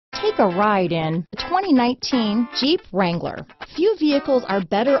Take a ride in the 2019 Jeep Wrangler. Few vehicles are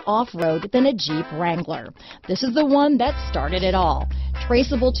better off-road than a Jeep Wrangler. This is the one that started it all.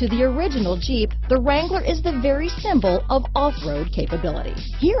 Traceable to the original Jeep, the Wrangler is the very symbol of off-road capability.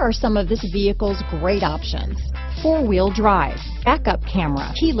 Here are some of this vehicle's great options: four-wheel drive, backup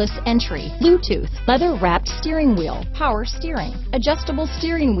camera, keyless entry, Bluetooth, leather-wrapped steering wheel, power steering, adjustable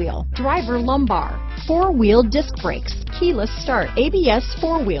steering wheel, driver lumbar, four-wheel disc brakes, keyless start, ABS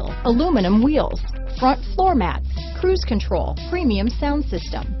four-wheel, aluminum wheels, front floor mats, cruise control, premium sound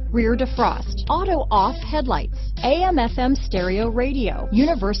system, rear defrost, auto-off headlights, AM/FM stereo radio,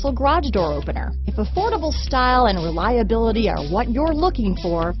 universal garage door opener. If affordable style and reliability are what you're looking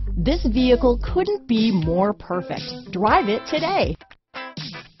for, this vehicle couldn't be more perfect. Drive it today.